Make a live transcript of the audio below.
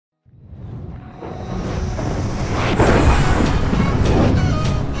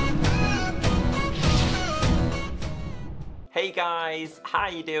Hey guys, how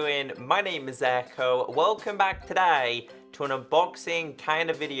you doing? My name is Echo. Welcome back today to an unboxing kind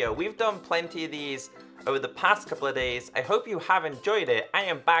of video. We've done plenty of these over the past couple of days. I hope you have enjoyed it. I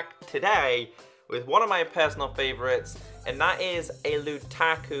am back today with one of my personal favorites, and that is a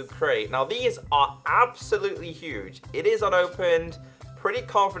Lootaku crate. Now these are absolutely huge. It is unopened. Pretty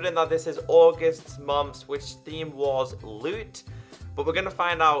confident that this is August's month, which theme was loot, but we're gonna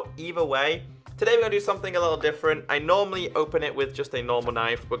find out either way. Today we're gonna do something a little different. I normally open it with just a normal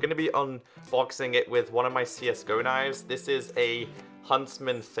knife. We're gonna be unboxing it with one of my CSGO knives. This is a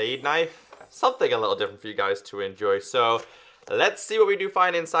Huntsman Fade knife. Something a little different for you guys to enjoy. So let's see what we do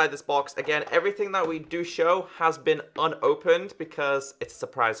find inside this box. Again, everything that we do show has been unopened because it's a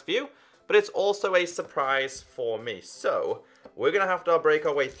surprise for you, but it's also a surprise for me. So we're gonna have to break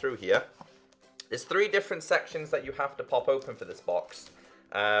our way through here. There's 3 different sections that you have to pop open for this box.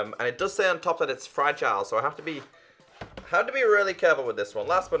 And it does say on top that it's fragile, so I have to be really careful with this one.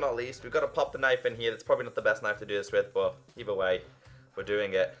 Last but not least, we've got to pop the knife in here. That's probably not the best knife to do this with, but either way, we're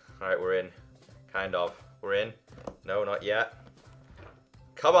doing it. All right, we're in. Kind of. We're in. No, not yet.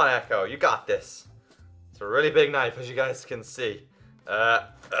 Come on, Echo, you got this. It's a really big knife, as you guys can see. All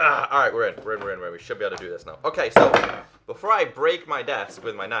right, we're in. We're in. We should be able to do this now. Okay, so before I break my desk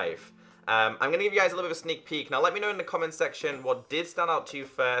with my knife, I'm going to give you guys a little bit of a sneak peek. Now, let me know in the comment section what did stand out to you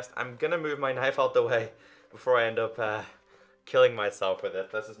first. I'm going to move my knife out the way before I end up killing myself with it.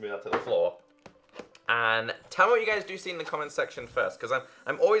 Let's just move that to the floor. And tell me what you guys do see in the comment section first, because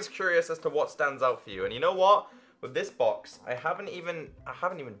I'm always curious as to what stands out for you. And you know what? With this box, I haven't even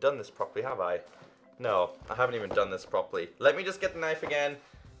done this properly, have I? No, I haven't even done this properly. Let me just get the knife again,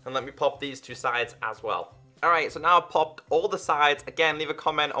 and let me pop these 2 sides as well. Alright, so now I've popped all the sides. Again, leave a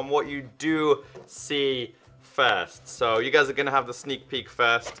comment on what you do see first. So you guys are going to have the sneak peek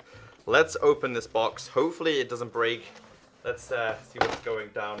first. Let's open this box. Hopefully it doesn't break. Let's see what's going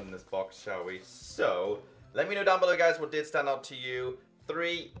down in this box, shall we? So, let me know down below, guys, what did stand out to you.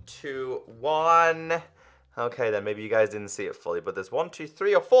 3, 2, 1. Okay, then maybe you guys didn't see it fully, but there's 1, 2,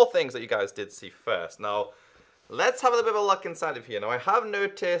 3, or 4 things that you guys did see first. Now, let's have a little bit of a look inside of here. Now, I have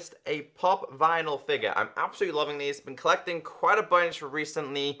noticed a pop vinyl figure. I'm absolutely loving these. Been collecting quite a bunch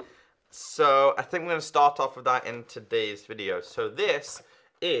recently, so I think we're going to start off with that in today's video. So this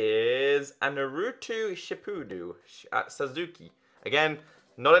is a Naruto Shippuden Suzuki. Again,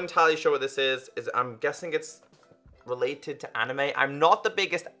 not entirely sure what this is. I'm guessing it's related to anime. I'm not the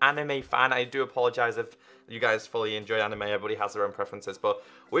biggest anime fan. I do apologize if you guys fully enjoy anime. Everybody has their own preferences, but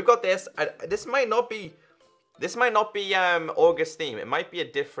we've got this. This might not be August theme. It might be a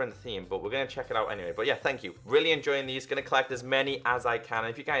different theme, but we're going to check it out anyway. But yeah, thank you. Really enjoying these. Going to collect as many as I can. And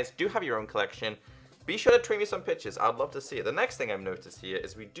if you guys do have your own collection, be sure to tweet me some pictures. I'd love to see it. The next thing I've noticed here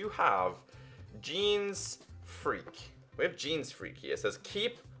is we do have Jeans Freak. We have Jeans Freak here. It says,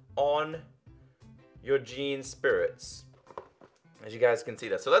 keep on your jeans spirits. As you guys can see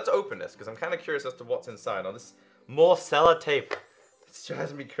there. So let's open this, because I'm kind of curious as to what's inside. Now, this more sellotape. It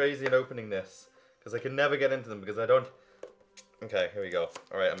drives me crazy in opening this, because I can never get into them because I don't. Okay, here we go.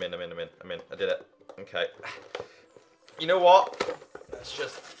 All right, I'm in. I did it. Okay. You know what? Let's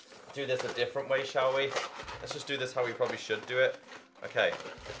just do this a different way, shall we? Let's just do this how we probably should do it. Okay.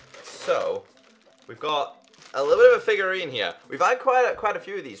 So, we've got a little bit of a figurine here. We've had quite a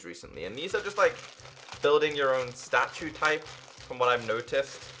few of these recently, and these are just like building your own statue type, from what I've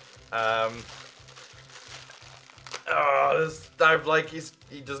noticed. This dive like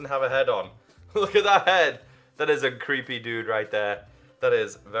he doesn't have a head on. Look at that head. That is a creepy dude right there. That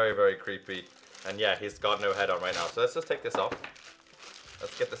is very, very creepy. And yeah, he's got no head on right now. So let's just take this off.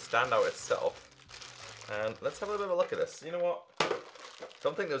 Let's get the stand out itself. And let's have a little bit of a look at this. You know what?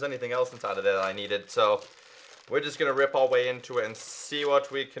 Don't think there was anything else inside of there that I needed. So we're just going to rip our way into it and see what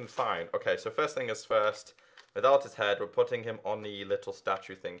we can find. Okay, so first thing is first. Without his head, we're putting him on the little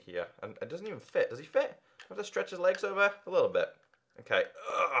statue thing here. And it doesn't even fit. Does he fit? I have to stretch his legs over a little bit. Okay.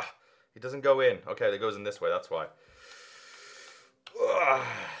 Ugh. He doesn't go in. Okay, it goes in this way, that's why. Ugh,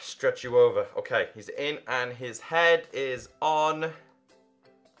 stretch you over. Okay, he's in and his head is on.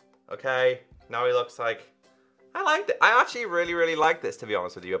 Okay, now he looks like... I liked it. I actually really, really like this, to be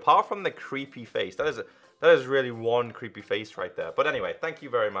honest with you. Apart from the creepy face. That is really one creepy face right there. But anyway, thank you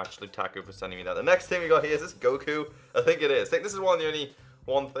very much, Lootaku, for sending me that. The next thing we got here is this Goku. I think it is. I think this is the only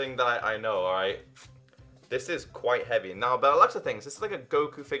one thing that I know, alright? This is quite heavy. Now, by the looks of things, this is like a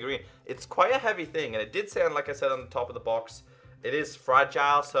Goku figurine. It's quite a heavy thing, and it did say, like I said on the top of the box, it is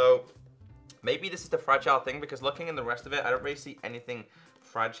fragile, so maybe this is the fragile thing, because looking in the rest of it, I don't really see anything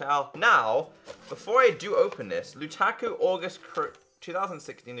fragile. Now, before I do open this, Lootaku August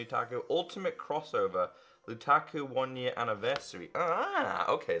 2016 Lootaku Ultimate Crossover Lootaku 1 year anniversary. Ah,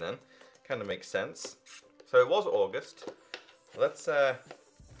 okay then. Kind of makes sense. So it was August. Let's,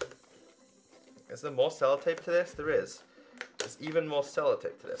 is there more sellotape to this? There is. There's even more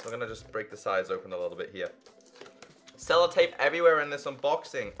sellotape to this. I'm going to just break the sides open a little bit here. Sellotape everywhere in this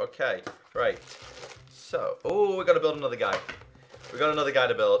unboxing. Okay, right. So, oh, we got to build another guy. We got another guy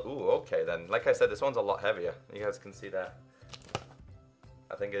to build. Ooh, okay then. Like I said, this one's a lot heavier. You guys can see that.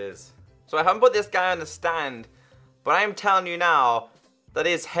 I think it is. So I haven't put this guy on the stand, but I'm telling you now that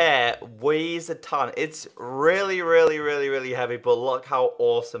his hair weighs a ton. It's really, really, really, really heavy, but look how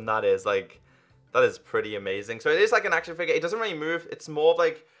awesome that is. Like, that is pretty amazing. So it is like an action figure. It doesn't really move. It's more of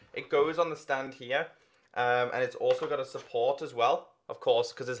like, it goes on the stand here. And it's also got a support as well, of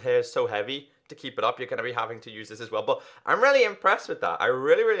course, because his hair is so heavy. To keep it up, you're going to be having to use this as well. But I'm really impressed with that. I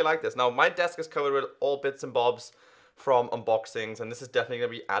really, really like this. Now, my desk is covered with all bits and bobs from unboxings, and this is definitely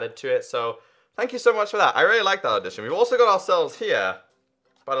going to be added to it. So thank you so much for that. I really like that addition. We've also got ourselves here,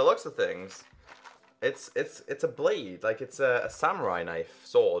 by the looks of things, it's a blade. Like, it's a samurai knife,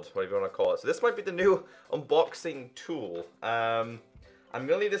 sword, whatever you want to call it. So this might be the new unboxing tool. I'm going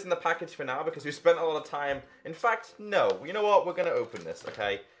to leave this in the package for now because we spent a lot of time. In fact, no. You know what? We're going to open this,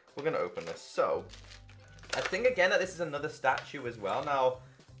 okay? We're going to open this. So, I think again that this is another statue as well. Now,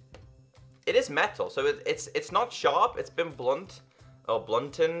 it is metal, so it's not sharp. It's been blunt, or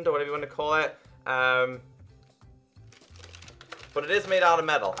blunted, or whatever you want to call it. But it is made out of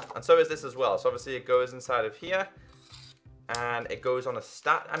metal, and so is this as well. So obviously it goes inside of here, and it goes on a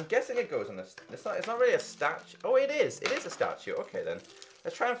I'm guessing it goes on a. It's not really a statue. Oh, it is. It is a statue. Okay then.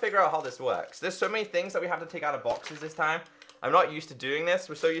 Let's try and figure out how this works. There's so many things that we have to take out of boxes this time. I'm not used to doing this.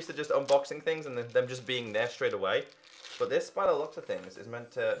 We're so used to just unboxing things and them just being there straight away. But this, by the looks of things, is meant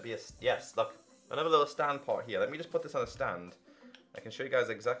to be a... Yes, look. Another little stand pot here. Let me just put this on a stand. I can show you guys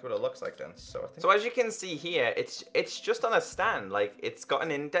exactly what it looks like then. So as you can see here, it's just on a stand. Like, it's got an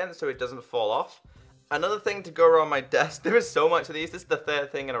indent so it doesn't fall off. Another thing to go around my desk. There is so much of these. This is the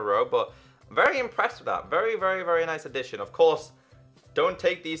third thing in a row. But I'm very impressed with that. Very, very, very nice addition. Of course, don't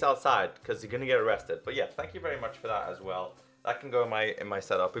take these outside because you're going to get arrested. But yeah, thank you very much for that as well. That can go in my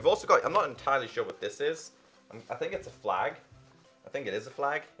setup. We've also got, I'm not entirely sure what this is. I think it's a flag. I think it is a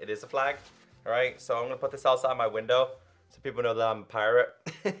flag. It is a flag. All right, so I'm going to put this outside my window so people know that I'm a pirate.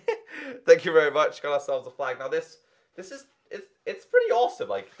 Thank you very much. Got ourselves a flag. Now it's pretty awesome.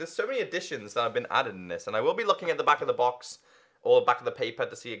 Like, there's so many additions that have been added in this. And I will be looking at the back of the box or the back of the paper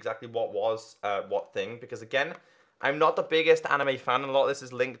to see exactly what was what thing. Because again, I'm not the biggest anime fan. And a lot of this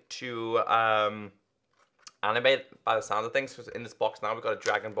is linked to... anime by the sound of things, because in this box now we've got a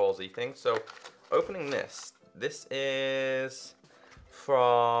Dragon Ball Z thing. So opening this is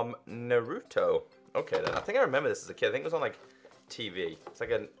from Naruto. Okay then, I think I remember this as a kid. I think it was on like TV. It's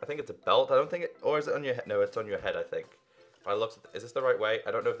like I think it's a belt. I don't think it, or is it on your head? No, it's on your head, I think. By the looks of, is this the right way?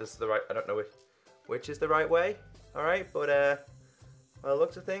 I don't know if this is the right, I don't know which is the right way. All right, but by the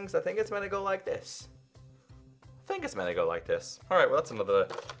looks of things, I think it's meant to go like this. I think it's meant to go like this. All right, well that's another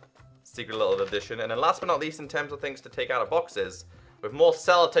secret little addition. And then last but not least, in terms of things to take out of boxes, with more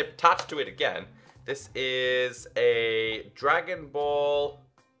sellotape attached to it again, this is a Dragon Ball.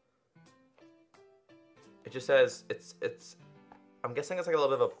 It just says, I'm guessing it's like a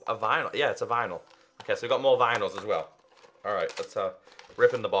little bit of a vinyl. Yeah, it's a vinyl. Okay, so we've got more vinyls as well. All right, let's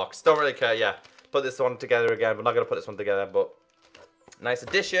rip in the box. Don't really care, yeah. Put this one together again. We're not going to put this one together, but nice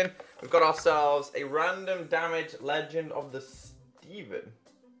addition. We've got ourselves a random damage Legend of the Steven.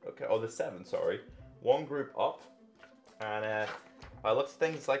 Okay, oh, the 7, sorry. One group up. And by looks of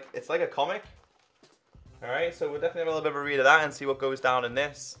things, it's like a comic. Alright, so we'll definitely have a little bit of a read of that and see what goes down in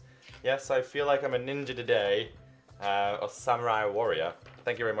this. Yes, I feel like I'm a ninja today. Or samurai warrior.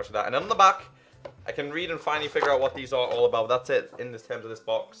 Thank you very much for that. And on the back, I can read and finally figure out what these are all about. That's it in terms of this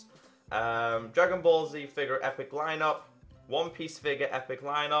box. Dragon Ball Z figure epic lineup. One Piece figure epic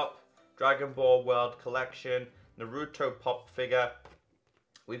lineup. Dragon Ball World Collection. Naruto pop figure.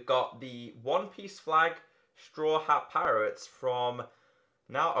 We've got the One Piece flag, Straw Hat Pirates from...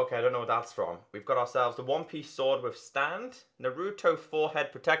 Now, okay, I don't know what that's from. We've got ourselves the One Piece sword with stand. Naruto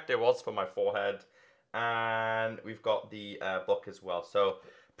forehead protector was for my forehead. And we've got the book as well. So,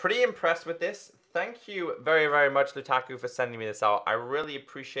 pretty impressed with this. Thank you very, very much, Lootaku, for sending me this out. I really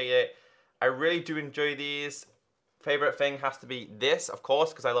appreciate it. I really do enjoy these. Favorite thing has to be this, of course,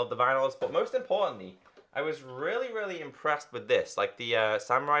 because I love the vinyls. But most importantly, I was really, really impressed with this. Like the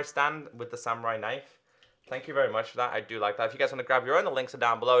samurai stand with the samurai knife. Thank you very much for that. I do like that. If you guys want to grab your own, the links are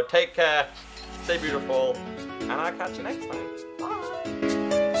down below. Take care. Stay beautiful. And I'll catch you next time.